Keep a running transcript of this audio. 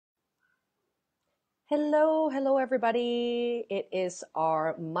Hello everybody. It is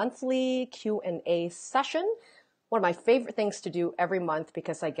our monthly Q&A session. One of my favorite things to do every month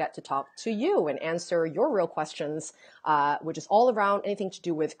because I get to talk to you and answer your real questions, which is all around anything to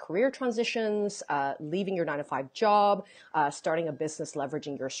do with career transitions, leaving your 9-to-5 job, starting a business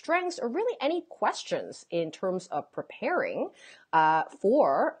leveraging your strengths, or really any questions in terms of preparing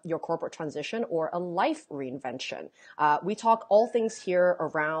for your corporate transition or a life reinvention. We talk all things here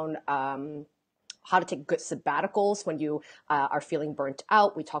around how to take good sabbaticals when you are feeling burnt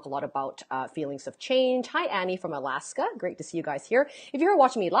out. We talk a lot about feelings of change. Hi, Annie from Alaska. Great to see you guys here. If you're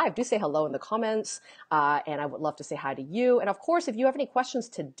watching me live, do say hello in the comments, and I would love to say hi to you. And of course, if you have any questions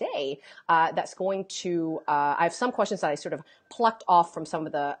today, that's going to, I have some questions that I sort of plucked off from some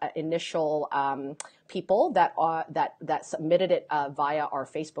of the initial people that submitted it via our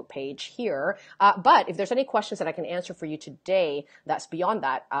Facebook page here. But if there's any questions that I can answer for you today, that's beyond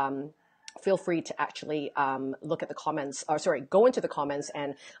that, feel free to actually look at the comments, or sorry, go into the comments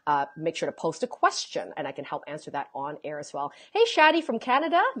and make sure to post a question, and I can help answer that on air as well. Hey, Shadi from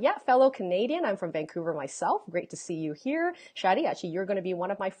Canada. Yeah, fellow Canadian. I'm from Vancouver myself. Great to see you here. Shadi, actually, you're going to be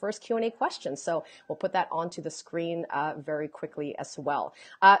one of my first Q&A questions, so we'll put that onto the screen very quickly as well.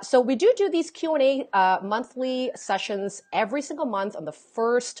 So we do these Q&A monthly sessions every single month on the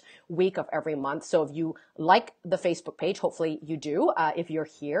first week of every month. So if you like the Facebook page, hopefully you do, if you're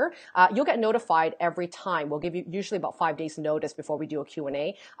here, you'll get notified every time. We'll give you usually about 5 days notice before we do a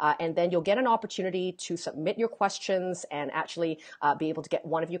Q&A, and then you'll get an opportunity to submit your questions and actually be able to get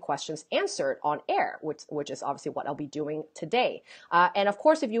one of your questions answered on air, which is obviously what I'll be doing today. And of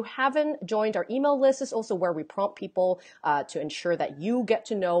course, if you haven't joined our email list, this is also where we prompt people to ensure that you get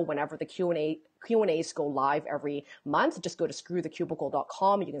to know whenever the Q&As go live every month. Just go to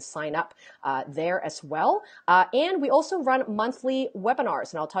screwthecubicle.com. You can sign up there as well. And we also run monthly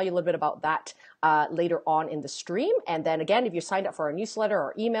webinars, and I'll tell you a little bit about that later on in the stream. And then again, if you signed up for our newsletter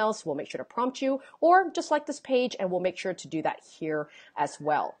or emails, we'll make sure to prompt you, or just like this page, and we'll make sure to do that here as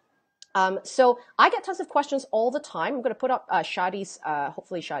well. So I get tons of questions all the time. I'm going to put up Shadi's,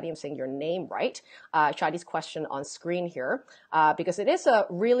 hopefully Shadi, I'm saying your name right, Shadi's question on screen here, because it is a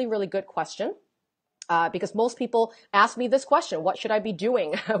really, really good question. Because most people ask me this question: what should I be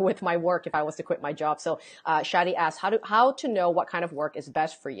doing with my work if I was to quit my job? So Shadi asks how to know what kind of work is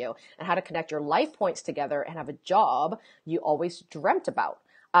best for you, and how to connect your life points together and have a job you always dreamt about.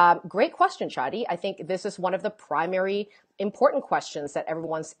 Great question, Shadi. I think this is one of the primary important questions that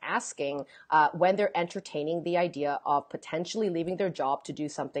everyone's asking when they're entertaining the idea of potentially leaving their job to do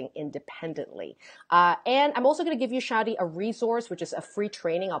something independently. And I'm also going to give you, Shadi, a resource, which is a free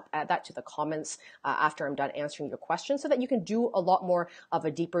training. I'll add that to the comments after I'm done answering your questions, so that you can do a lot more of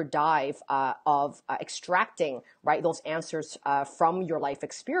a deeper dive of extracting those answers from your life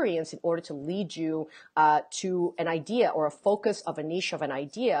experience in order to lead you to an idea or a focus of a niche of an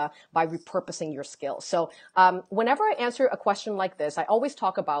idea by repurposing your skills. So whenever I answer a question like this, I always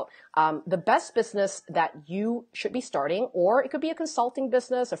talk about the best business that you should be starting, or it could be a consulting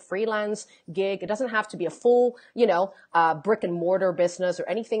business, a freelance gig. It doesn't have to be a full, brick and mortar business or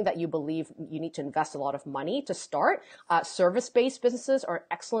anything that you believe you need to invest a lot of money to start. Service-based businesses are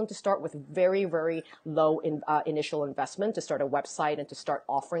excellent to start with very, very low initial investment, to start a website and to start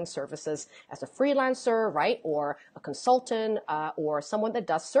offering services as a freelancer, right? Or a consultant, or someone that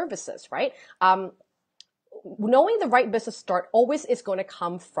does services, right? Knowing the right business start always is going to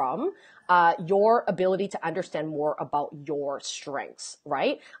come from your ability to understand more about your strengths,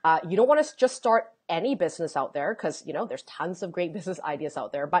 right? You don't want to just start any business out there, because there's tons of great business ideas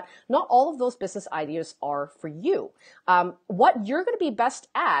out there, but not all of those business ideas are for you. What you're going to be best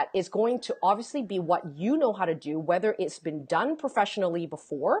at is going to obviously be what you know how to do, whether it's been done professionally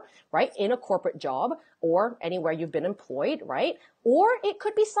before, right, in a corporate job, or anywhere you've been employed, right? Or it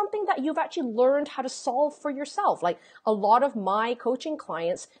could be something that you've actually learned how to solve for yourself. Like a lot of my coaching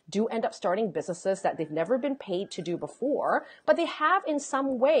clients do end up starting businesses that they've never been paid to do before, but they have in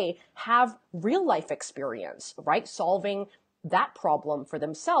some way have real life experience, right? Solving that problem for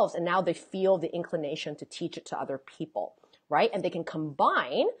themselves. And now they feel the inclination to teach it to other people, right? And they can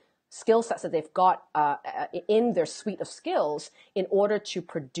combine skill sets that they've got in their suite of skills in order to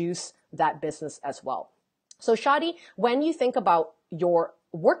produce that business as well. So Shadi, when you think about your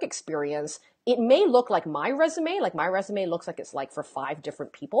work experience, it may look like my resume looks like it's like for 5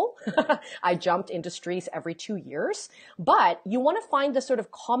 different people. I jumped industries every 2 years, but you want to find the sort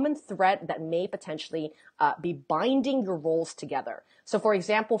of common thread that may potentially be binding your roles together. So for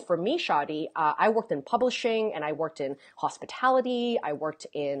example, for me, Shadi, I worked in publishing and I worked in hospitality. I worked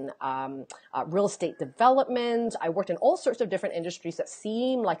in real estate development. I worked in all sorts of different industries that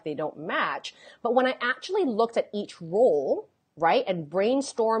seem like they don't match. But when I actually looked at each role, right, and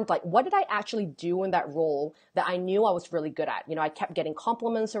brainstormed, like, what did I actually do in that role that I knew I was really good at? You know, I kept getting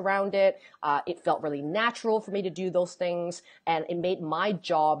compliments around it. It felt really natural for me to do those things, and it made my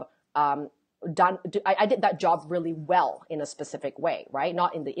job I did that job really well in a specific way, right?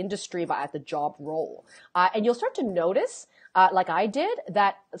 Not in the industry, but at the job role. And you'll start to notice, like I did,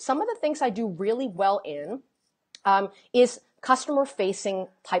 that some of the things I do really well in is customer facing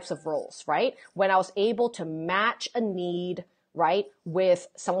types of roles, right? When I was able to match a need, right, with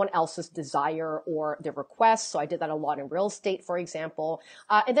someone else's desire or their request. So I did that a lot in real estate, for example.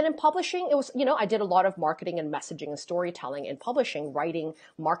 And then in publishing, it was, you know, I did a lot of marketing and messaging and storytelling in publishing, writing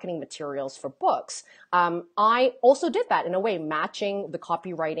marketing materials for books. I also did that in a way, matching the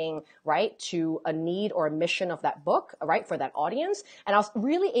copywriting, right, to a need or a mission of that book, right, for that audience. And I was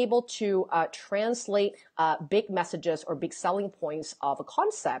really able to translate big messages or big selling points of a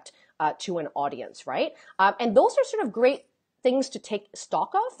concept to an audience, right? And those are sort of great things to take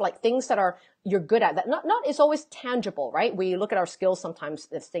stock of, like things that are you're good at, that not is always tangible, right? We look at our skills sometimes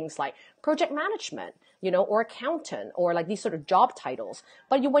as things like project management, you know, or accountant, or like these sort of job titles.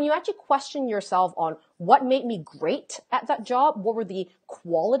 But when you actually question yourself on what made me great at that job, what were the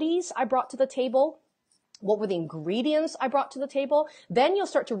qualities I brought to the table, what were the ingredients I brought to the table, then you'll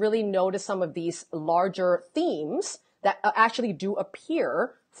start to really notice some of these larger themes that actually do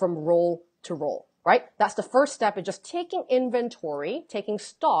appear from role to role. Right? That's the first step, is just taking inventory, taking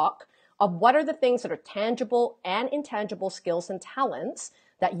stock of what are the things that are tangible and intangible skills and talents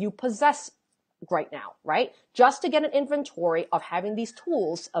that you possess right now, right? Just to get an inventory of having these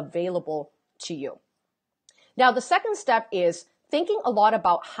tools available to you. Now, the second step is thinking a lot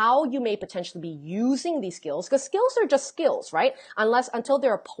about how you may potentially be using these skills, because skills are just skills, right? Until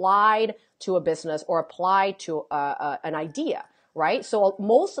they're applied to a business or applied to an idea. Right? So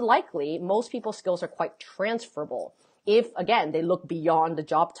most likely, most people's skills are quite transferable if, again, they look beyond the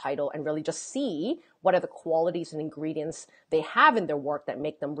job title and really just see what are the qualities and ingredients they have in their work that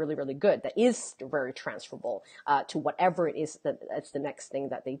make them really, really good. That is very transferable to whatever it is that's the next thing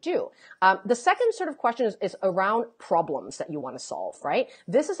that they do. The second sort of question is around problems that you want to solve, right?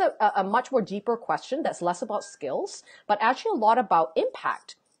 This is a much more deeper question that's less about skills, but actually a lot about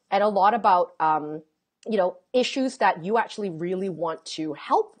impact and a lot about you know, issues that you actually really want to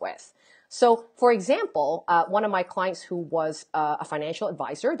help with. So, for example, one of my clients who was a financial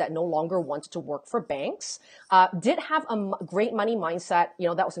advisor that no longer wanted to work for banks did have a great money mindset. You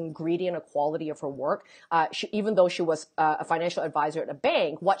know, that was an ingredient, a quality of her work. Even though she was a financial advisor at a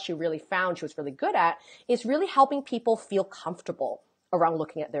bank, what she really found she was really good at is really helping people feel comfortable around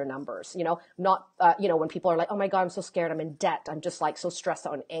looking at their numbers, you know, not, you know, when people are like, oh my God, I'm so scared, I'm in debt, I'm just like so stressed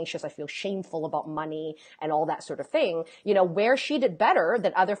out and anxious, I feel shameful about money and all that sort of thing. You know, where she did better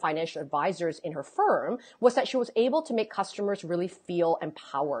than other financial advisors in her firm was that she was able to make customers really feel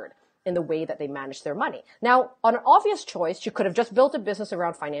empowered in the way that they manage their money. Now, on an obvious choice, she could have just built a business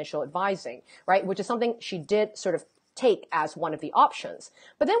around financial advising, right? Which is something she did sort of take as one of the options.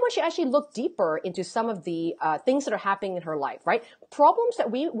 But then when she actually looked deeper into some of the things that are happening in her life, right? Problems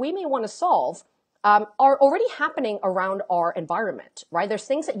that we may want to solve are already happening around our environment, right? There's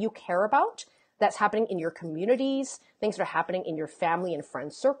things that you care about that's happening in your communities, things that are happening in your family and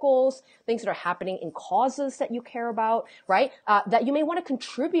friend circles, things that are happening in causes that you care about, right? That you may want to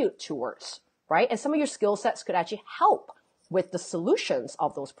contribute towards, right? And some of your skill sets could actually help with the solutions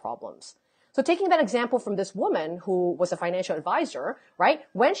of those problems. So taking that example from this woman who was a financial advisor, right?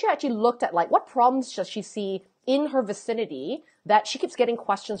 When she actually looked at like what problems does she see in her vicinity that she keeps getting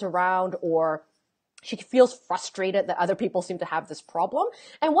questions around, or she feels frustrated that other people seem to have this problem.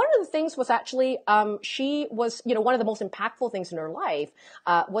 And one of the things was actually, she was, you know, one of the most impactful things in her life,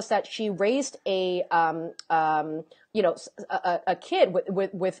 was that she raised a kid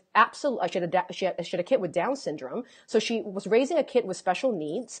with absolute, she had a kid with Down syndrome. So she was raising a kid with special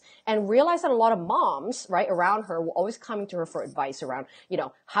needs and realized that a lot of moms, right, around her were always coming to her for advice around, you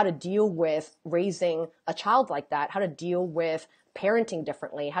know, how to deal with raising a child like that, how to deal with parenting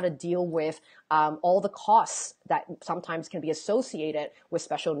differently, how to deal with all the costs that sometimes can be associated with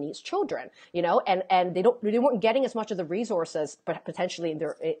special needs children, you know, and they weren't getting as much of the resources, but potentially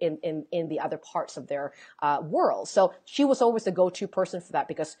in the other parts of their world. So So she was always the go-to person for that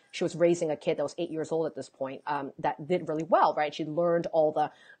because she was raising a kid that was 8 years old at this point, that did really well, right? She learned all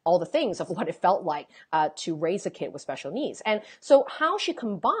the things of what it felt like to raise a kid with special needs. And so how she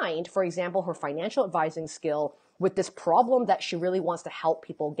combined, for example, her financial advising skill with this problem that she really wants to help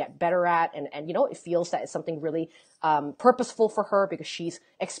people get better at. And it feels that it's something really purposeful for her because she's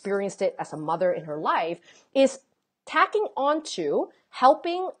experienced it as a mother in her life, is tacking onto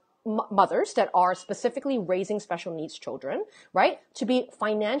helping mothers that are specifically raising special needs children, right, to be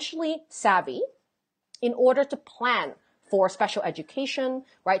financially savvy in order to plan for special education,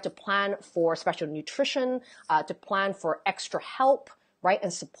 right, to plan for special nutrition, to plan for extra help, right,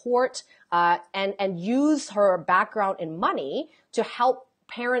 and support, and use her background in money to help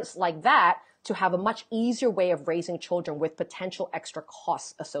parents like that to have a much easier way of raising children with potential extra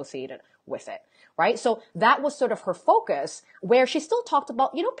costs associated with it, right? So that was sort of her focus, where she still talked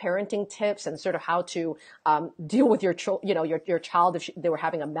about, parenting tips and sort of how to deal with your child if they were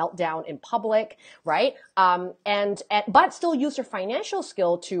having a meltdown in public, right? But still use her financial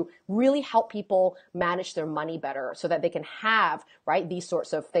skill to really help people manage their money better so that they can have, right, these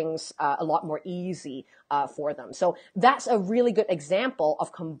sorts of things a lot more easy for them. So that's a really good example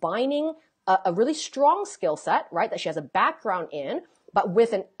of combining a really strong skill set, right, that she has a background in, but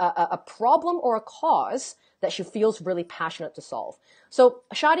with a problem or a cause that she feels really passionate to solve. So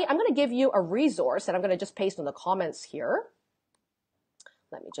Shadi, I'm going to give you a resource that I'm going to just paste in the comments here.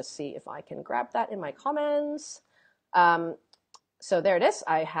 Let me just see if I can grab that in my comments. So there it is.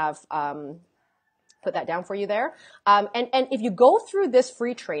 I have put that down for you there. And if you go through this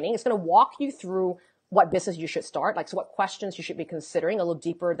free training, it's going to walk you through what business you should start, so what questions you should be considering a little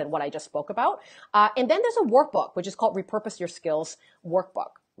deeper than what I just spoke about. And then there's a workbook, which is called Repurpose Your Skills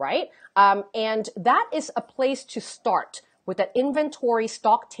Workbook, right? And that is a place to start with that inventory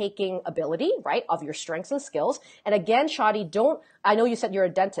stock taking ability, right, of your strengths and skills. And again, Shadi, I know you said you're a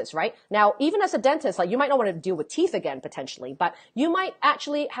dentist, right? Now, even as a dentist, you might not want to deal with teeth again, potentially, but you might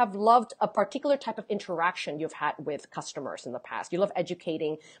actually have loved a particular type of interaction you've had with customers in the past. You love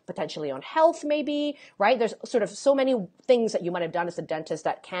educating potentially on health, maybe, right? There's sort of so many things that you might have done as a dentist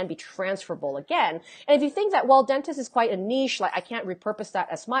that can be transferable again. And if you think that, well, dentist is quite a niche, I can't repurpose that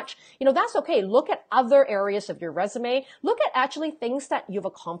as much, that's okay. Look at other areas of your resume. Look at actually things that you've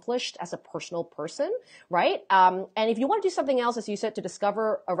accomplished as a personal person, right? And if you want to do something else, as you said, to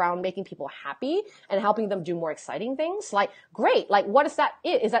discover around making people happy and helping them do more exciting things, great. What is that?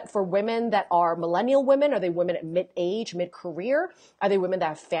 Is that for women that are millennial women? Are they women at mid-age, mid-career? Are they women that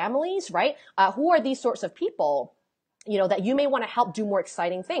have families, right? Who are these sorts of people that you may want to help do more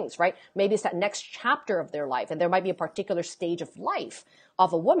exciting things, right? Maybe it's that next chapter of their life, and there might be a particular stage of life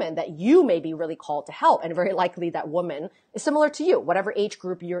of a woman that you may be really called to help. And very likely that woman is similar to you, whatever age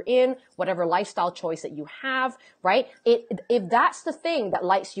group you're in, whatever lifestyle choice that you have, right? If that's the thing that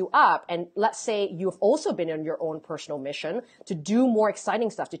lights you up, and let's say you've also been on your own personal mission to do more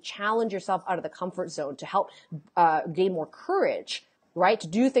exciting stuff, to challenge yourself out of the comfort zone, to help gain more courage, right? To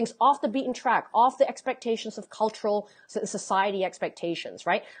do things off the beaten track, off the expectations of cultural society expectations,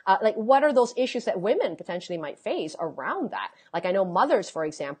 right? What are those issues that women potentially might face around that? I know mothers, for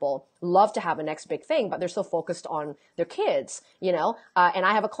example, love to have a next big thing, but they're so focused on their kids, and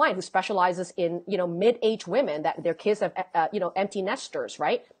I have a client who specializes in, mid-age women that their kids have, empty nesters,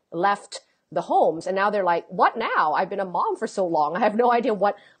 right? Left the homes. And now they're like, what now? I've been a mom for so long. I have no idea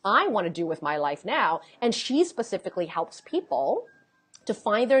what I want to do with my life now. And she specifically helps people to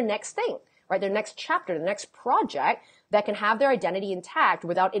find their next thing, right? Their next chapter, the next project that can have their identity intact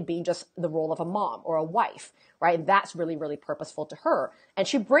without it being just the role of a mom or a wife, right? And that's really, really purposeful to her. And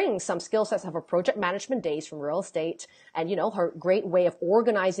she brings some skill sets of her project management days from real estate and, her great way of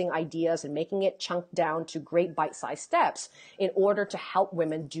organizing ideas and making it chunked down to great bite-sized steps in order to help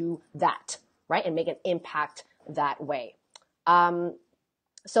women do that, right? And make an impact that way.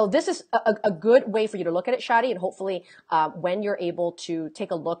 So this is a good way for you to look at it, Shadi, and hopefully when you're able to take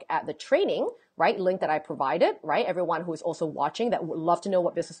a look at the training, right, link that I provided, right, everyone who is also watching that would love to know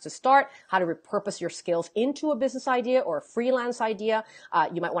what business to start, how to repurpose your skills into a business idea or a freelance idea,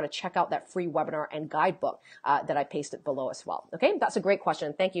 you might want to check out that free webinar and guidebook that I pasted below as well. Okay, that's a great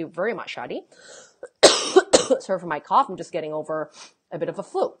question. Thank you very much, Shadi. Sorry for my cough. I'm just getting over a bit of a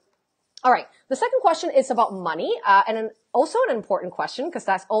flu. All right. The second question is about money, and also an important question because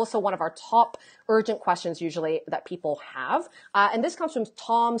that's also one of our top urgent questions usually that people have. And this comes from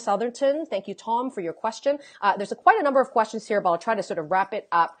Tom Southerton. Thank you, Tom, for your question. There's quite a number of questions here, but I'll try to sort of wrap it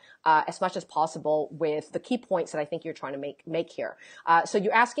up as much as possible with the key points that I think you're trying to make here. So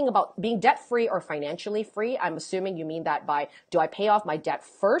you're asking about being debt-free or financially free. I'm assuming you mean that by, do I pay off my debt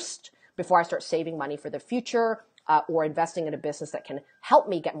first before I start saving money for the future? or investing in a business that can help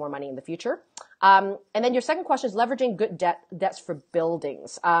me get more money in the future. And then your second question is leveraging good debts for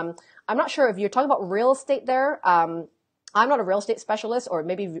buildings. I'm not sure if you're talking about real estate there. I'm not a real estate specialist, or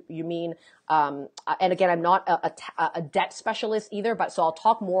maybe you mean, and again, I'm not a debt specialist either, but so I'll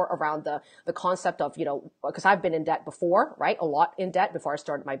talk more around the concept of, because I've been in debt before, right? A lot in debt before I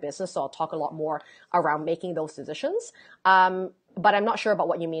started my business. So I'll talk a lot more around making those decisions. But I'm not sure about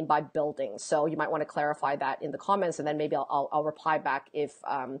what you mean by building. So you might want to clarify that in the comments, and then maybe I'll reply back if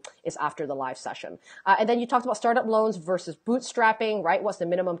it's after the live session. And then you talked about startup loans versus bootstrapping, right? What's the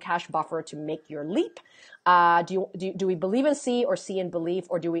minimum cash buffer to make your leap? Do we believe in C or C in belief,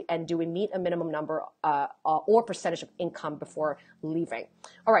 or do we meet a minimum number or percentage of income before leaving?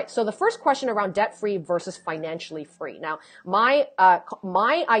 All right. So the first question around debt free versus financially free. Now, my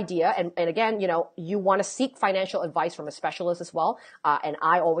idea, and again, you want to seek financial advice from a specialist as well. And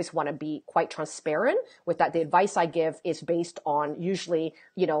I always want to be quite transparent with that. The advice I give is based on usually,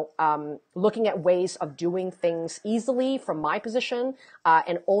 looking at ways of doing things easily from my position,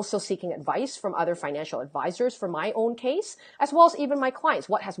 and also seeking advice from other financial advisors for my own case, as well as even my clients,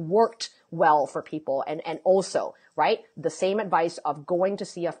 what has worked well for people. And also, right, the same advice of going to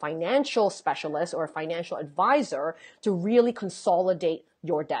see a financial specialist or a financial advisor to really consolidate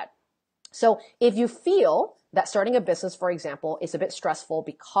your debt. So if you feel that starting a business, for example, is a bit stressful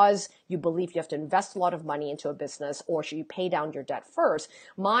because you believe you have to invest a lot of money into a business, or should you pay down your debt first?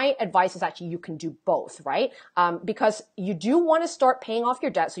 My advice is actually you can do both, right? Because you do want to start paying off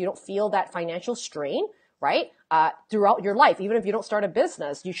your debt so you don't feel that financial strain, right? Throughout your life, even if you don't start a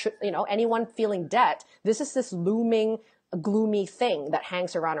business, you should, anyone feeling debt, this is this looming gloomy thing that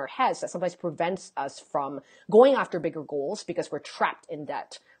hangs around our heads that sometimes prevents us from going after bigger goals because we're trapped in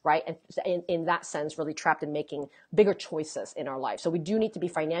debt, right? And in that sense, really trapped in making bigger choices in our life. So we do need to be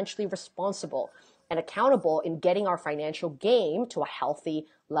financially responsible and accountable in getting our financial game to a healthy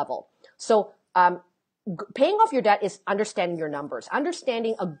level. So paying off your debt is understanding your numbers,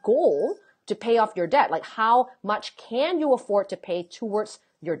 understanding a goal to pay off your debt. Like, how much can you afford to pay towards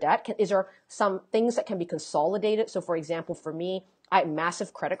your debt? Is there some things that can be consolidated? So for example, for me, I had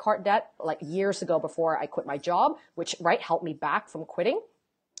massive credit card debt like years ago before I quit my job, which, right, helped me back from quitting.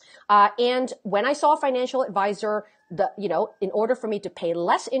 And when I saw a financial advisor, in order for me to pay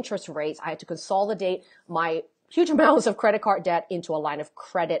less interest rates, I had to consolidate my huge amounts of credit card debt into a line of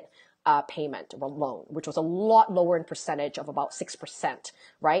credit payment or loan, which was a lot lower in percentage of about 6%,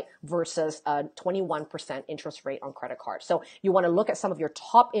 right? Versus a 21% interest rate on credit cards. So you want to look at some of your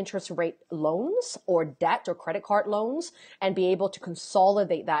top interest rate loans or debt or credit card loans and be able to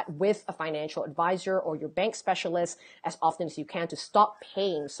consolidate that with a financial advisor or your bank specialist as often as you can to stop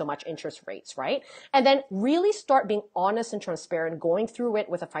paying so much interest rates, right? And then really start being honest and transparent, going through it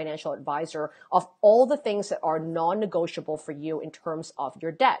with a financial advisor of all the things that are non-negotiable for you in terms of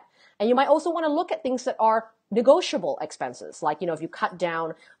your debt. And you might also want to look at things that are negotiable expenses, like, if you cut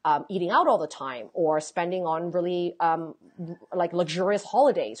down eating out all the time or spending on really like luxurious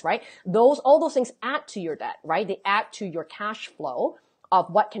holidays, right? All those things add to your debt, right? They add to your cash flow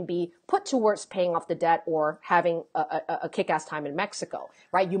of what can be put towards paying off the debt or having a kick-ass time in Mexico,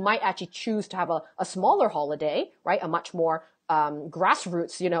 right? You might actually choose to have a smaller holiday, right? A much more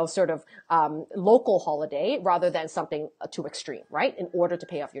grassroots, local holiday rather than something too extreme, right? In order to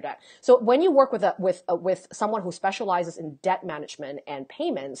pay off your debt. So when you work with someone who specializes in debt management and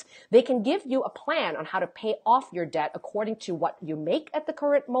payments, they can give you a plan on how to pay off your debt according to what you make at the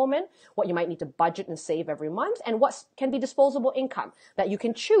current moment, what you might need to budget and save every month, and what can be disposable income that you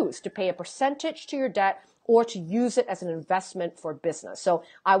can choose to pay a percentage to your debt or to use it as an investment for business. So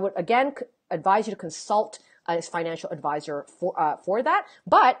I would, again, advise you to consult a financial advisor for that,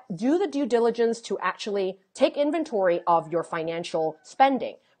 but do the due diligence to actually take inventory of your financial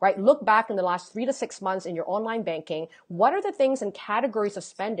spending, right? Look back in the last 3 to 6 months in your online banking. What are the things and categories of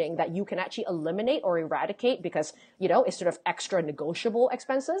spending that you can actually eliminate or eradicate because, it's sort of extra negotiable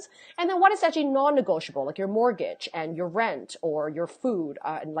expenses? And then what is actually non-negotiable, like your mortgage and your rent or your food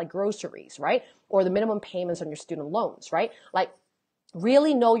and like groceries, right? Or the minimum payments on your student loans, right? Like,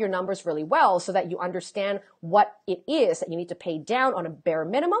 really know your numbers really well so that you understand what it is that you need to pay down on a bare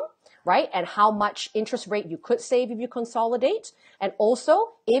minimum, right? And how much interest rate you could save if you consolidate. And also,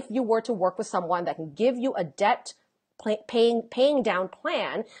 if you were to work with someone that can give you a debt paying down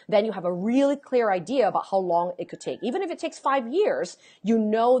plan, then you have a really clear idea about how long it could take. Even if it takes 5 years, you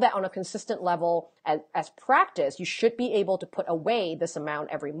know that on a consistent level as practice, you should be able to put away this amount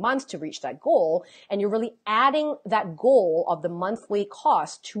every month to reach that goal. And you're really adding that goal of the monthly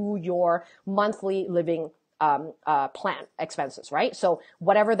cost to your monthly living plan expenses, right? So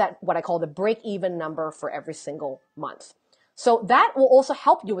whatever what I call the break-even number for every single month. So that will also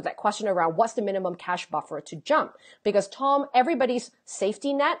help you with that question around what's the minimum cash buffer to jump. Because Tom, everybody's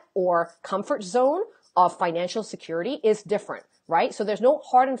safety net or comfort zone of financial security is different, right? So there's no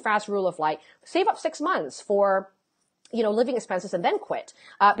hard and fast rule of like, save up 6 months for living expenses and then quit.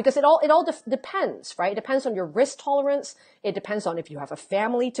 Because it all depends, right? It depends on your risk tolerance. It depends on if you have a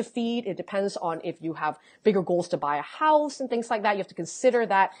family to feed. It depends on if you have bigger goals to buy a house and things like that. You have to consider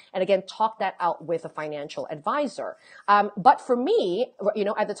that. And again, talk that out with a financial advisor. But for me,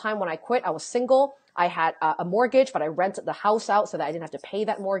 at the time when I quit, I was single. I had a mortgage, but I rented the house out so that I didn't have to pay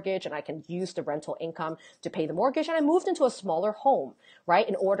that mortgage, and I can use the rental income to pay the mortgage. And I moved into a smaller home, right?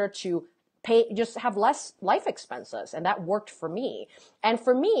 In order to just have less life expenses. And that worked for me. And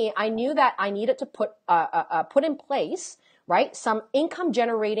for me, I knew that I needed to put in place, right, some income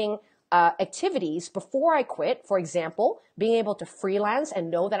generating activities before I quit. For example, being able to freelance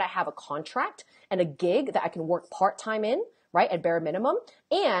and know that I have a contract and a gig that I can work part-time in, right, at bare minimum.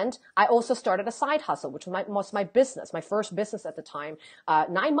 And I also started a side hustle, which was my business, my first business at the time,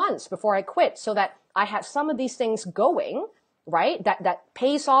 9 months before I quit, so that I had some of these things going, right? That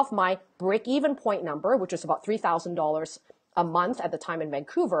pays off my break-even point number, which was about $3,000 a month at the time in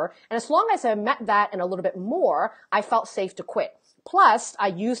Vancouver. And as long as I met that and a little bit more, I felt safe to quit. Plus, I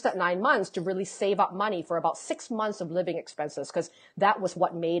used that 9 months to really save up money for about 6 months of living expenses, because that was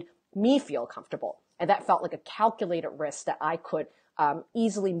what made me feel comfortable. And that felt like a calculated risk that I could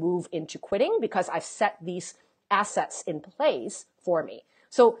easily move into quitting, because I've set these assets in place for me.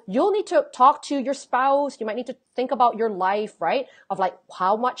 So you'll need to talk to your spouse. You might need to think about your life, right? Of like,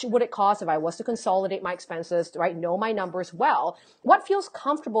 how much would it cost if I was to consolidate my expenses, right? Know my numbers well. What feels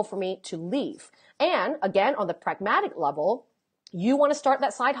comfortable for me to leave? And again, on the pragmatic level, you want to start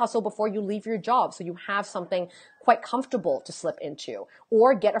that side hustle before you leave your job, so you have something quite comfortable to slip into,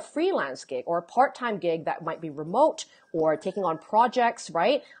 or get a freelance gig or a part-time gig that might be remote, or taking on projects,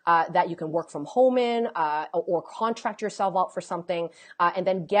 right, that you can work from home in, or contract yourself out for something, and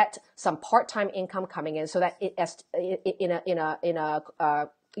then get some part-time income coming in, so that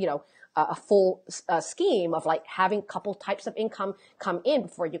a full scheme of like having a couple types of income come in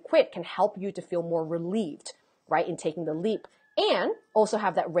before you quit can help you to feel more relieved, right, in taking the leap. And also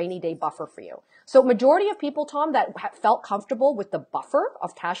have that rainy day buffer for you. So majority of people, Tom, that felt comfortable with the buffer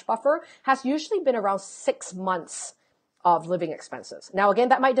of cash buffer has usually been around 6 months of living expenses. Now, again,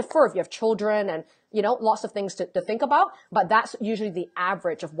 that might differ if you have children and, lots of things to think about, but that's usually the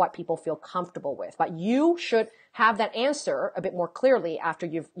average of what people feel comfortable with. But you should have that answer a bit more clearly after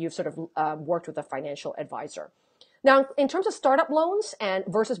you've sort of worked with a financial advisor. Now, in terms of startup loans and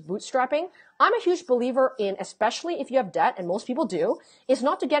versus bootstrapping, I'm a huge believer in, especially if you have debt, and most people do, is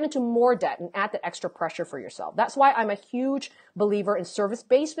not to get into more debt and add that extra pressure for yourself. That's why I'm a huge believer in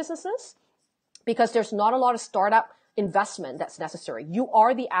service-based businesses, because there's not a lot of startup investment that's necessary. You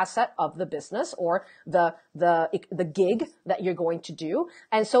are the asset of the business or the gig that you're going to do.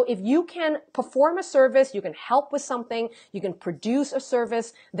 And so if you can perform a service, you can help with something, you can produce a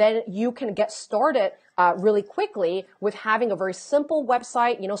service, then you can get started really quickly with having a very simple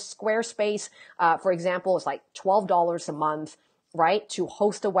website. Squarespace, for example, is like $12 a month, right? To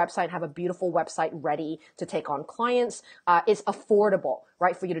host a website, have a beautiful website ready to take on clients. It's affordable,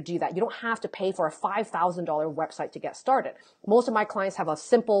 right? For you to do that. You don't have to pay for a $5,000 website to get started. Most of my clients have a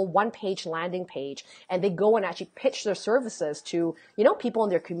simple one-page landing page, and they go and actually pitch their services to, people in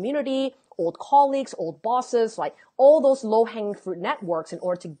their community, old colleagues, old bosses, like all those low-hanging fruit networks in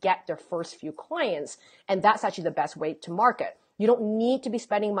order to get their first few clients. And that's actually the best way to market. You don't need to be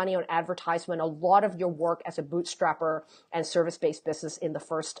spending money on advertisement. A lot of your work as a bootstrapper and service-based business in the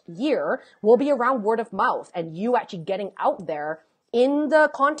first year will be around word of mouth, and you actually getting out there in the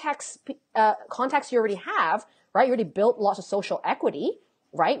contacts you already have, right? You already built lots of social equity,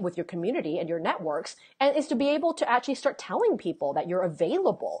 right, with your community and your networks, and is to be able to actually start telling people that you're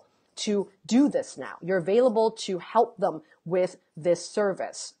available to do this now. You're available to help them with this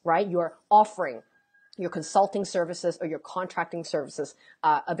service, right? You're offering your consulting services or your contracting services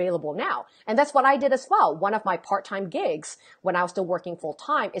available now. And that's what I did as well. One of my part-time gigs when I was still working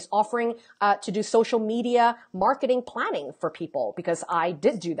full-time is offering to do social media marketing planning for people, because I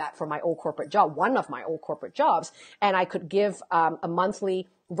did do that for my old corporate job, one of my old corporate jobs, and I could give a monthly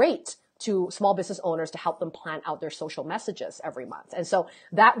rate to small business owners to help them plan out their social messages every month. And so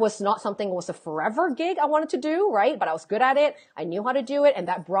that was not something that was a forever gig I wanted to do, right? But I was good at it. I knew how to do it. And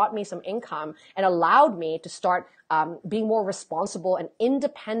that brought me some income and allowed me to start being more responsible and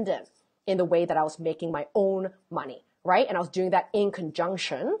independent in the way that I was making my own money, right? And I was doing that in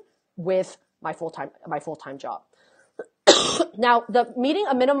conjunction with my full-time job. Now, the meeting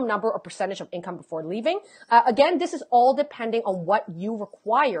a minimum number or percentage of income before leaving, again, this is all depending on what you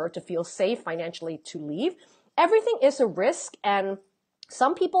require to feel safe financially to leave. Everything is a risk, and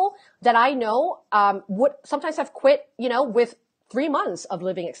some people that I know would sometimes have quit, with 3 months of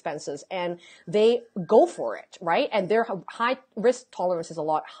living expenses, and they go for it, right? And their high risk tolerance is a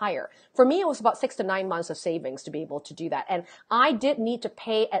lot higher. For me, it was about 6 to 9 months of savings to be able to do that. And I did need to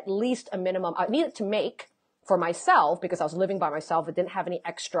pay at least a minimum. I needed to make for myself, because I was living by myself. I didn't have any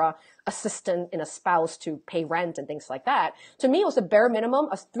extra assistant in a spouse to pay rent and things like that. To me, it was a bare minimum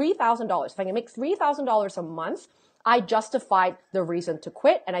of $3,000. If I can make $3,000 a month, I justified the reason to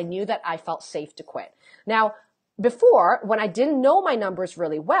quit, and I knew that I felt safe to quit. Now, before, when I didn't know my numbers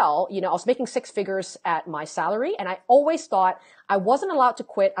really well, I was making 6 figures at my salary, and I always thought I wasn't allowed to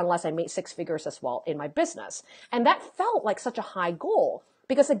quit unless I made 6 figures as well in my business. And that felt like such a high goal.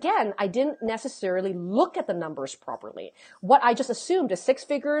 Because again, I didn't necessarily look at the numbers properly. What I just assumed is 6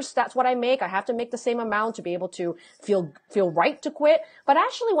 figures, that's what I make. I have to make the same amount to be able to feel right to quit. But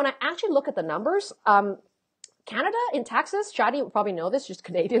actually, when I actually look at the numbers, Canada in taxes, Shadi would probably know this, she's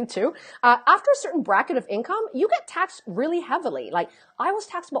Canadian too. After a certain bracket of income, you get taxed really heavily. Like I was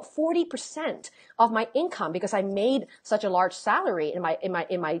taxed about 40% of my income because I made such a large salary in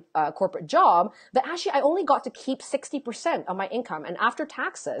my corporate job that actually I only got to keep 60% of my income. And after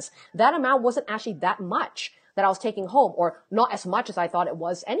taxes, that amount wasn't actually that much that I was taking home, or not as much as I thought it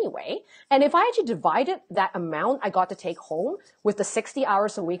was anyway. And if I actually divided that amount I got to take home with the 60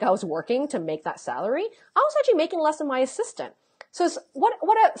 hours a week I was working to make that salary, I was actually making less than my assistant. So it's what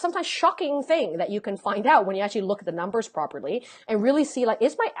a sometimes shocking thing that you can find out when you actually look at the numbers properly and really see, like,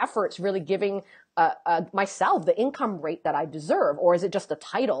 is my efforts really giving myself the income rate that I deserve, or is it just the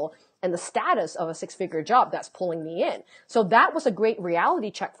title and the status of a 6-figure job that's pulling me in? So that was a great reality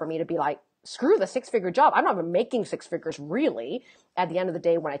check for me to be like, screw the 6-figure job. I'm not even making 6 figures really at the end of the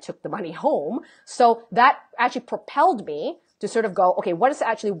day when I took the money home. So that actually propelled me to sort of go, okay, what is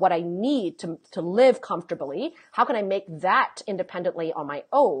actually what I need to live comfortably? How can I make that independently on my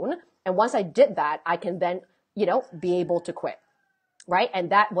own? And once I did that, I can then, be able to quit, right? And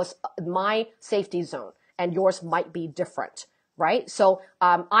that was my safety zone, and yours might be different, right? So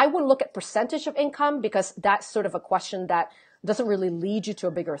I would look at percentage of income, because that's sort of a question that doesn't really lead you to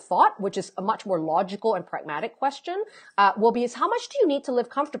a bigger thought, which is a much more logical and pragmatic question, will be is how much do you need to live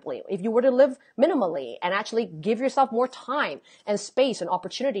comfortably? If you were to live minimally and actually give yourself more time and space and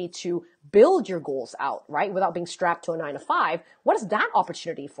opportunity to build your goals out, right, without being strapped to a 9 to 5, what is that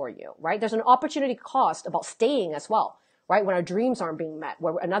opportunity for you, right? There's an opportunity cost about staying as well, right? When our dreams aren't being met,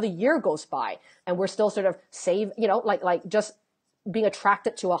 where another year goes by and we're still sort of like just being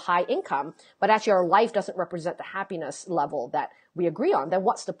attracted to a high income, but actually our life doesn't represent the happiness level that we agree on, then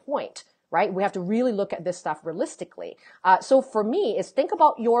what's the point, right? We have to really look at this stuff realistically. So for me, is think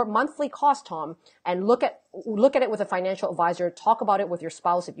about your monthly cost, Tom, and look at it with a financial advisor, talk about it with your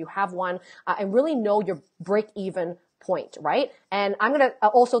spouse if you have one, and really know your break-even point, right? And I'm going to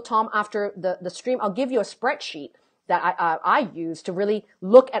also, Tom, after the stream, I'll give you a spreadsheet that I use to really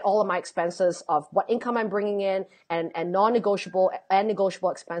look at all of my expenses of what income I'm bringing in and non-negotiable and negotiable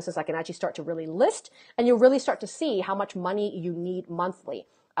expenses. I can actually start to really list, and you'll really start to see how much money you need monthly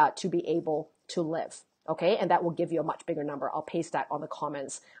to be able to live. Okay, and that will give you a much bigger number. I'll paste that on the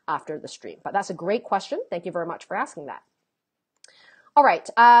comments after the stream. But that's a great question. Thank you very much for asking that. All right,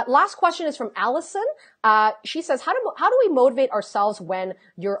 last question is from Allison. She says, how do we motivate ourselves when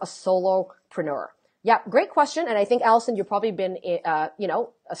you're a solopreneur? Yeah, great question. And I think, Allison, you've probably been,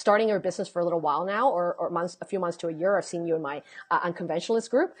 starting your business for a little while now, or a few months to a year. I've seen you in my unconventionalist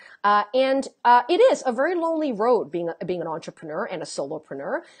group. And it is a very lonely road being an entrepreneur and a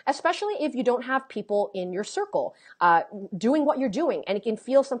solopreneur, especially if you don't have people in your circle doing what you're doing. And it can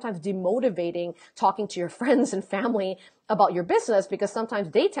feel sometimes demotivating talking to your friends and family about your business, because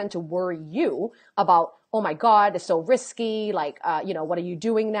sometimes they tend to worry you about, oh my God, it's so risky. Like, what are you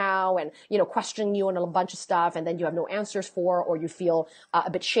doing now? And, questioning you on a bunch of stuff, and then you have no answers for, or you feel a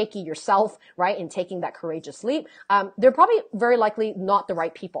bit shaky yourself, right, in taking that courageous leap. They're probably very likely not the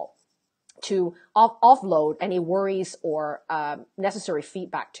right people to offload any worries or necessary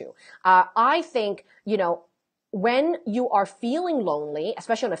feedback to. I think, when you are feeling lonely,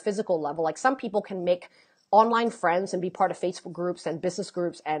 especially on a physical level, like some people can make online friends and be part of Facebook groups and business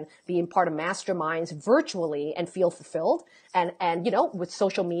groups and being part of masterminds virtually and feel fulfilled. And with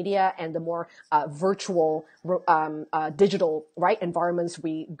social media and the more virtual, digital, right, environments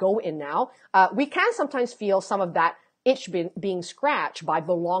we go in now, we can sometimes feel some of that itch being scratched by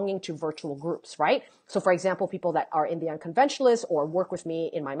belonging to virtual groups, right? So for example, people that are in the unconventionalists or work with me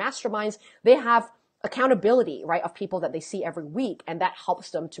in my masterminds, they have accountability, right, of people that they see every week, and that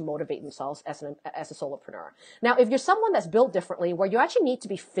helps them to motivate themselves as a solopreneur. Now, if you're someone that's built differently, where you actually need to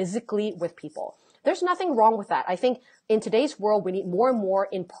be physically with people, there's nothing wrong with that. I think in today's world, we need more and more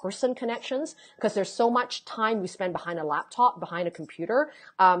in-person connections because there's so much time we spend behind a laptop, behind a computer.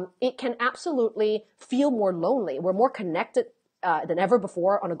 It can absolutely feel more lonely. We're more connected than ever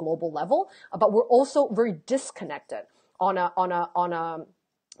before on a global level, but we're also very disconnected on a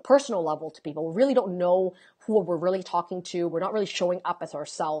personal level to people. We really don't know who we're really talking to. We're not really showing up as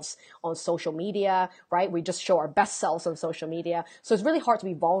ourselves on social media, right? We just show our best selves on social media. So it's really hard to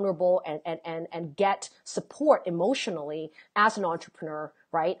be vulnerable and get support emotionally as an entrepreneur,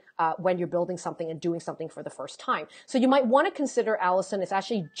 right? When you're building something and doing something for the first time. So you might want to consider, Allison, is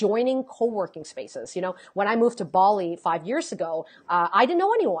actually joining co-working spaces. You know, when I moved to Bali 5 years ago, I didn't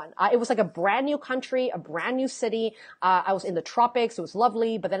know anyone. It was like a brand new country, a brand new city. I was in the tropics. It was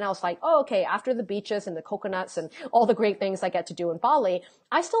lovely. But then I was like, oh, okay, after the beaches and the coconuts and all the great things I get to do in Bali,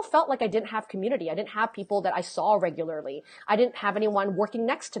 I still felt like I didn't have community. I didn't have people that I saw regularly. I didn't have anyone working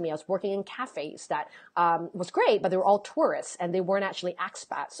next to me. I was working in cafes that was great, but they were all tourists and they weren't actually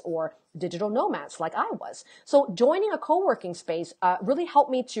expats or digital nomads like I was. So joining a co-working space really helped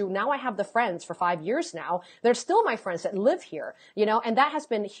me to, now I have the friends for 5 years now. They're still my friends that live here, you know, and that has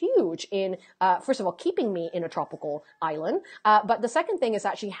been huge in, first of all, keeping me in a tropical island. But the second thing is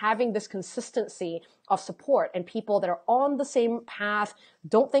actually having this consistency of support and people that are on the same path,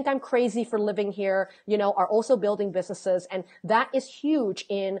 don't think I'm crazy for living here, you know, are also building businesses. And that is huge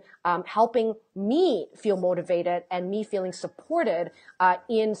in helping me feel motivated and me feeling supported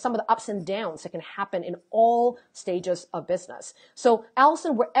in some of the ups and downs that can happen in all stages of business. So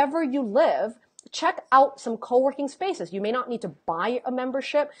Allison, wherever you live, check out some co-working spaces. You may not need to buy a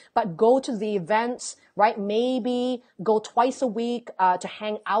membership, but go to the events, right? Maybe go twice a week to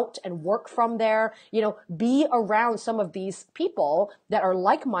hang out and work from there. You know, be around some of these people that are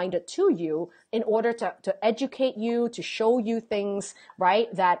like-minded to you in order to educate you, to show you things,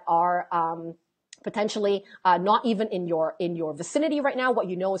 right, that are potentially not even in your vicinity right now. What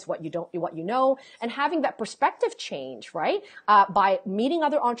you know is what you know, and having that perspective change, right? By meeting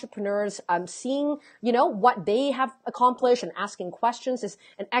other entrepreneurs, seeing, you know, what they have accomplished and asking questions is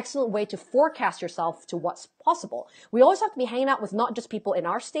an excellent way to forecast yourself to what's possible. We always have to be hanging out with not just people in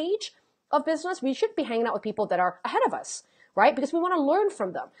our stage of business. We should be hanging out with people that are ahead of us, right? Because we want to learn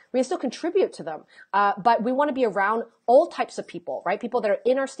from them. We can still contribute to them. But we want to be around all types of people, right? People that are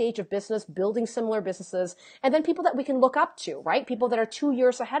in our stage of business, building similar businesses, and then people that we can look up to, right? People that are 2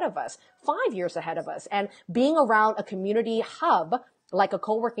 years ahead of us, 5 years ahead of us. And being around a community hub like a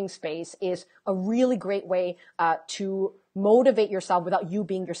co-working space is a really great way to motivate yourself without you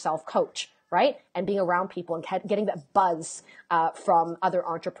being your self-coach, right? And being around people and getting that buzz from other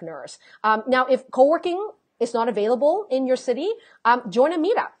entrepreneurs. Now, if co-working is not available in your city, join a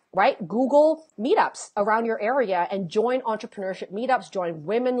meetup, right? Google meetups around your area and join entrepreneurship meetups, join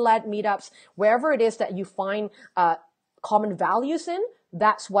women-led meetups, wherever it is that you find common values in,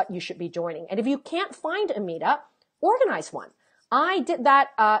 that's what you should be joining. And if you can't find a meetup, organize one. I did that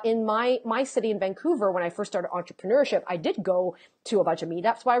in my city in Vancouver when I first started entrepreneurship. I did go to a bunch of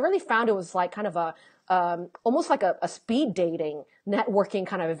meetups, but I really found it was like kind of a almost like a speed dating networking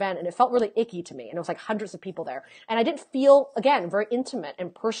kind of event. And it felt really icky to me. And it was like hundreds of people there. And I didn't feel, again, very intimate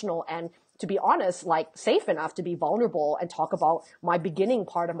and personal and, to be honest, like safe enough to be vulnerable and talk about my beginning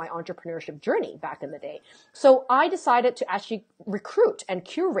part of my entrepreneurship journey back in the day. So I decided to actually recruit and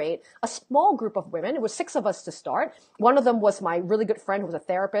curate a small group of women. It was 6 of us to start. One of them was my really good friend who was a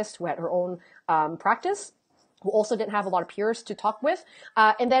therapist who had her own practice, who also didn't have a lot of peers to talk with.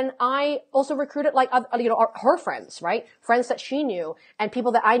 And then I also recruited like, you know, her friends, right? Friends that she knew and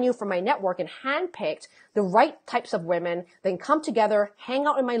people that I knew from my network, and handpicked the right types of women, then come together, hang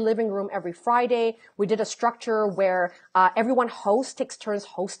out in my living room every Friday. We did a structure where everyone takes turns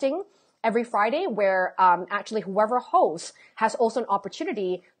hosting every Friday, where actually whoever hosts has also an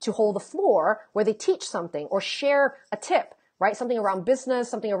opportunity to hold the floor where they teach something or share a tip, right? Something around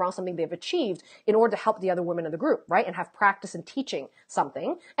business, something around something they've achieved in order to help the other women in the group, right? And have practice in teaching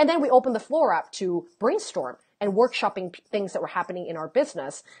something. And then we open the floor up to brainstorm and workshopping things that were happening in our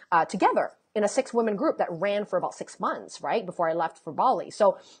business together in a 6-women group that ran for about 6 months, right? Before I left for Bali.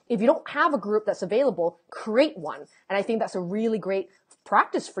 So if you don't have a group that's available, create one. And I think that's a really great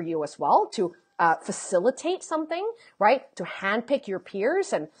practice for you as well to facilitate something, right? To handpick your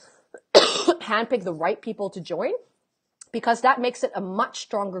peers and handpick the right people to join, because that makes it a much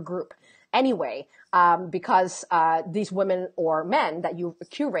stronger group. anyway, because these women or men that you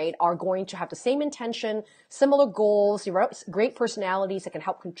curate are going to have the same intention, similar goals, great personalities that can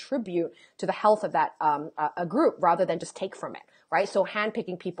help contribute to the health of that a group rather than just take from it. Right? So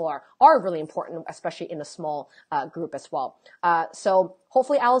handpicking people are really important, especially in a small group as well. So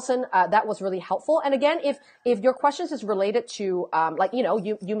hopefully, Allison, that was really helpful. And again, if your questions is related to,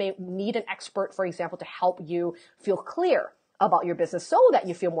 you may need an expert, for example, to help you feel clear about your business so that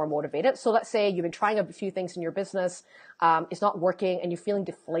you feel more motivated. So let's say you've been trying a few things in your business, it's not working and you're feeling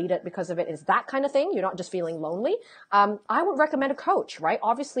deflated because of it. It's that kind of thing. You're not just feeling lonely. I would recommend a coach, right?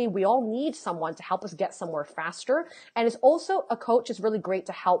 Obviously, we all need someone to help us get somewhere faster. And it's also a coach is really great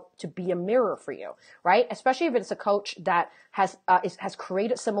to help to be a mirror for you, right? Especially if it's a coach that has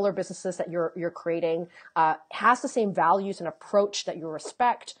created similar businesses that you're creating, has the same values and approach that you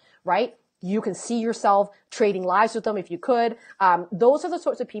respect, right? You can see yourself trading lives with them if you could. Those are the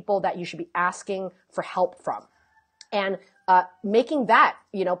sorts of people that you should be asking for help from. And making that,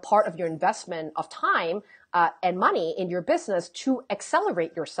 part of your investment of time and money in your business to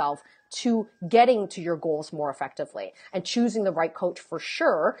accelerate yourself to getting to your goals more effectively. And choosing the right coach for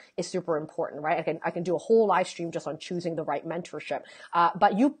sure is super important, right? I can do a whole live stream just on choosing the right mentorship.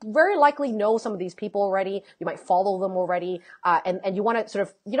 But you very likely know some of these people already. You might follow them already. And you want to sort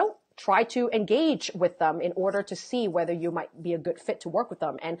of, try to engage with them in order to see whether you might be a good fit to work with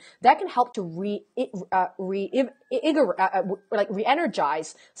them. And that can help to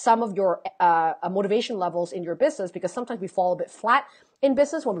re-energize some of your motivation levels in your business, because sometimes we fall a bit flat in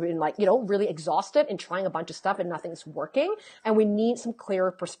business when we've been really exhausted and trying a bunch of stuff and nothing's working. And we need some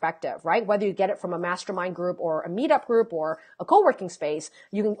clearer perspective, right? Whether you get it from a mastermind group or a meetup group or a co-working space,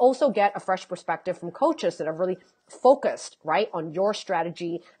 you can also get a fresh perspective from coaches that are really focused, right, on your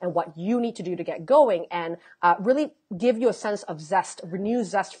strategy and what you need to do to get going, and really give you a sense of zest, renewed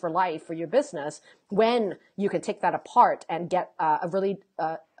zest for life for your business when you can take that apart and get a really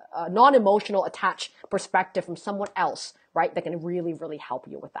non-emotional attached perspective from someone else, right, that can really, really help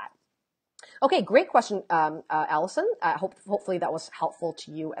you with that. Okay, great question, Allison. Hopefully that was helpful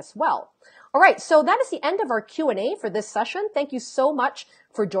to you as well. All right, so that is the end of our Q&A for this session. Thank you so much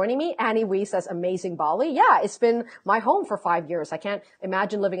for joining me. Annie Wee says, amazing Bali. Yeah, it's been my home for 5 years. I can't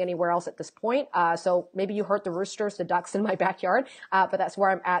imagine living anywhere else at this point. So maybe you heard the roosters, the ducks in my backyard, but that's where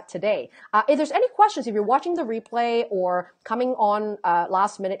I'm at today. If there's any questions, if you're watching the replay or coming on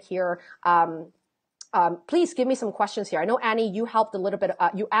last minute here, please give me some questions here. I know, Annie, you helped a little bit.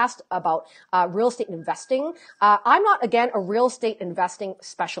 You asked about real estate investing. I'm not, again, a real estate investing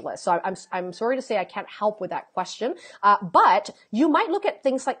specialist, so I'm sorry to say I can't help with that question. But you might look at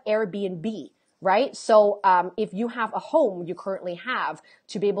things like Airbnb. Right? So if you have a home you currently have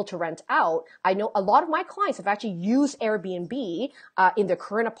to be able to rent out, I know a lot of my clients have actually used Airbnb in their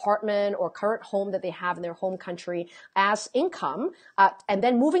current apartment or current home that they have in their home country as income, and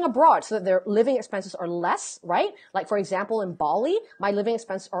then moving abroad so that their living expenses are less, right? Like, for example, in Bali, my living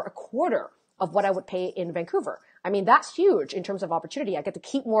expenses are a quarter of what I would pay in Vancouver. I mean, that's huge in terms of opportunity. I get to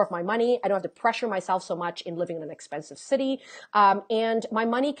keep more of my money. I don't have to pressure myself so much in living in an expensive city. And my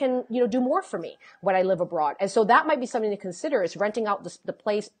money can, do more for me when I live abroad. And so that might be something to consider, is renting out the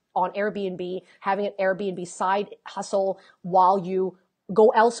place on Airbnb, having an Airbnb side hustle while you go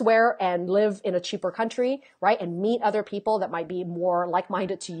elsewhere and live in a cheaper country, right? And meet other people that might be more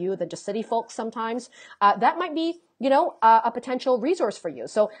like-minded to you than just city folks sometimes. That might be, a potential resource for you.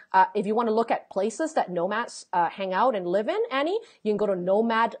 So if you want to look at places that nomads hang out and live in, Annie, you can go to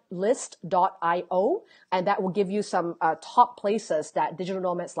nomadlist.io, and that will give you some top places that digital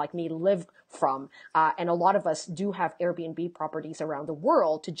nomads like me live from. And a lot of us do have Airbnb properties around the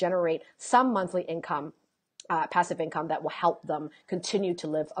world to generate some monthly income, passive income that will help them continue to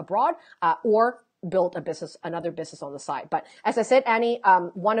live abroad or build another business on the side. But as I said, Annie,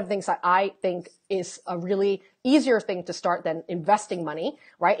 one of the things that I think is a really easier thing to start than investing money,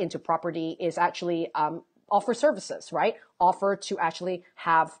 right, into property is actually offer services, right? Offer to actually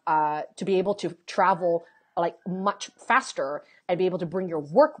have, to be able to travel like much faster and be able to bring your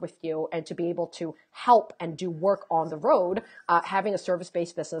work with you and to be able to help and do work on the road. Having a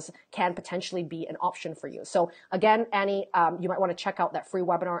service-based business can potentially be an option for you. So again, Annie, you might want to check out that free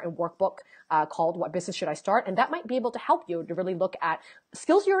webinar and workbook called What Business Should I Start? And that might be able to help you to really look at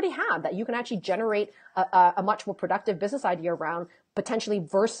skills you already have that you can actually generate a much more productive business idea around, potentially,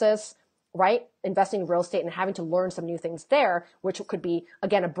 versus, right, investing in real estate and having to learn some new things there, which could be,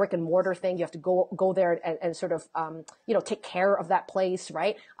 again, a brick and mortar thing. You have to go there and sort of, take care of that place,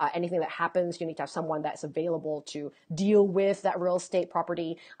 right? Anything that happens, you need to have someone that's available to deal with that real estate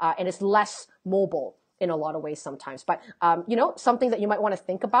property, and it's less mobile in a lot of ways sometimes. But, something that you might want to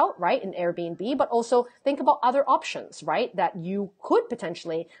think about, right, in Airbnb, but also think about other options, right, that you could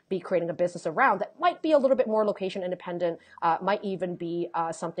potentially be creating a business around that might be a little bit more location independent, might even be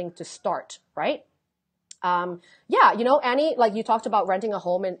something to start, right? Annie, like you talked about renting a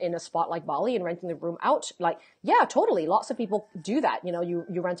home in a spot like Bali and renting the room out. Like, yeah, totally. Lots of people do that.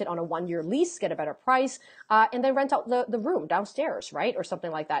 You rent it on a 1-year lease, get a better price, and then rent out the room downstairs, right? Or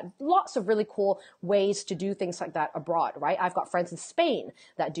something like that. Lots of really cool ways to do things like that abroad, right? I've got friends in Spain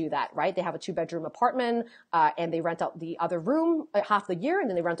that do that, right? They have a 2-bedroom apartment, and they rent out the other room half the year, and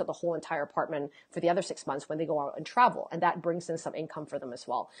then they rent out the whole entire apartment for the other 6 months when they go out and travel. And that brings in some income for them as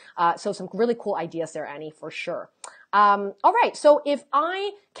well. So some really cool ideas there, Annie, for sure. All right. So if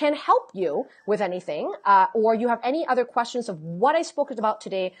I can help you with anything, or you have any other questions of what I spoke about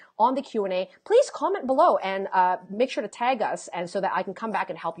today on the Q&A, please comment below and make sure to tag us, and so that I can come back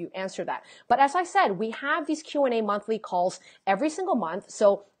and help you answer that. But as I said, we have these Q&A monthly calls every single month.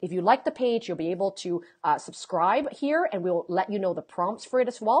 So if you like the page, you'll be able to subscribe here, and we'll let you know the prompts for it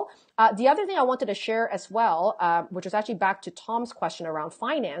as well. The other thing I wanted to share as well, which was actually back to Tom's question around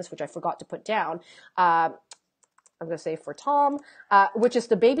finance, which I forgot to put down. I'm going to say for Tom, which is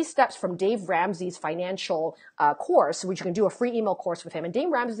the baby steps from Dave Ramsey's financial course, which you can do a free email course with him. And Dave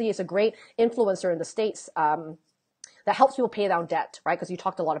Ramsey is a great influencer in the States that helps people pay down debt, right? Because you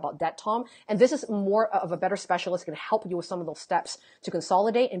talked a lot about debt, Tom. And this is more of a better specialist, can help you with some of those steps to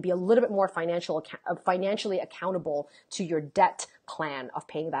consolidate and be a little bit more financially accountable to your debt plan of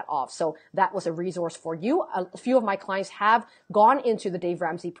paying that off. So that was a resource for you. A few of my clients have gone into the Dave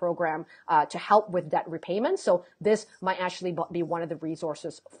Ramsey program to help with debt repayment. So this might actually be one of the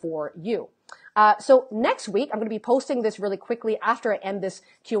resources for you. So next week, I'm going to be posting this really quickly after I end this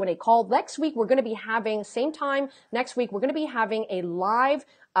Q&A call. Next week, we're going to be having, same time next week, we're going to be having a live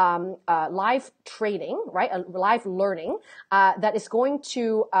training, right? A live learning that is going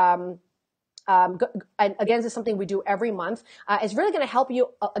to and again, this is something we do every month. It's really going to help you,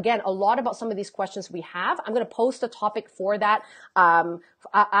 again, a lot about some of these questions we have. I'm going to post a topic for that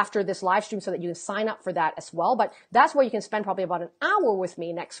after this live stream so that you can sign up for that as well. But that's where you can spend probably about an hour with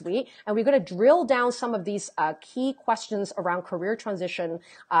me next week. And we're going to drill down some of these key questions around career transition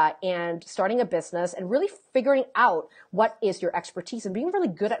and starting a business, and really figuring out what is your expertise and being really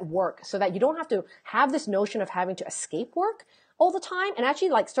good at work, so that you don't have to have this notion of having to escape work all the time, and actually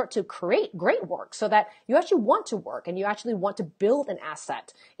start to create great work, so that you actually want to work and you actually want to build an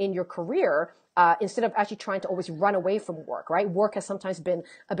asset in your career, instead of actually trying to always run away from work, right? Work has sometimes been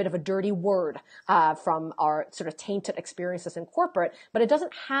a bit of a dirty word from our sort of tainted experiences in corporate, but it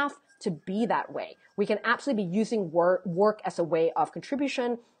doesn't have to be that way. We can absolutely be using work as a way of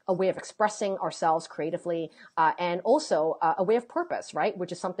contribution, a way of expressing ourselves creatively, and also a way of purpose, right?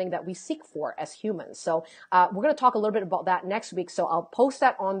 Which is something that we seek for as humans. So we're going to talk a little bit about that next week. So I'll post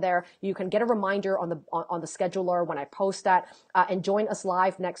that on there. You can get a reminder on the scheduler when I post that, and join us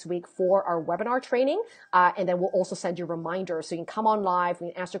live next week for our webinar training. And then we'll also send you reminders, so you can come on live,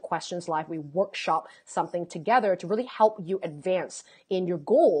 we can answer questions live, we workshop something together to really help you advance in your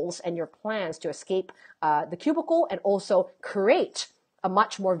goals and your plans to escape the cubicle, and also create a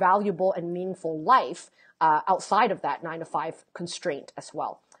much more valuable and meaningful life outside of that 9-to-5 constraint as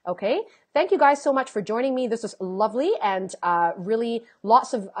well. Okay. Thank you guys so much for joining me. This was lovely, and really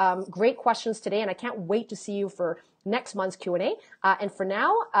lots of great questions today. And I can't wait to see you for next month's Q&A. And for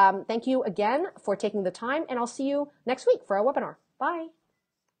now, thank you again for taking the time, and I'll see you next week for our webinar. Bye.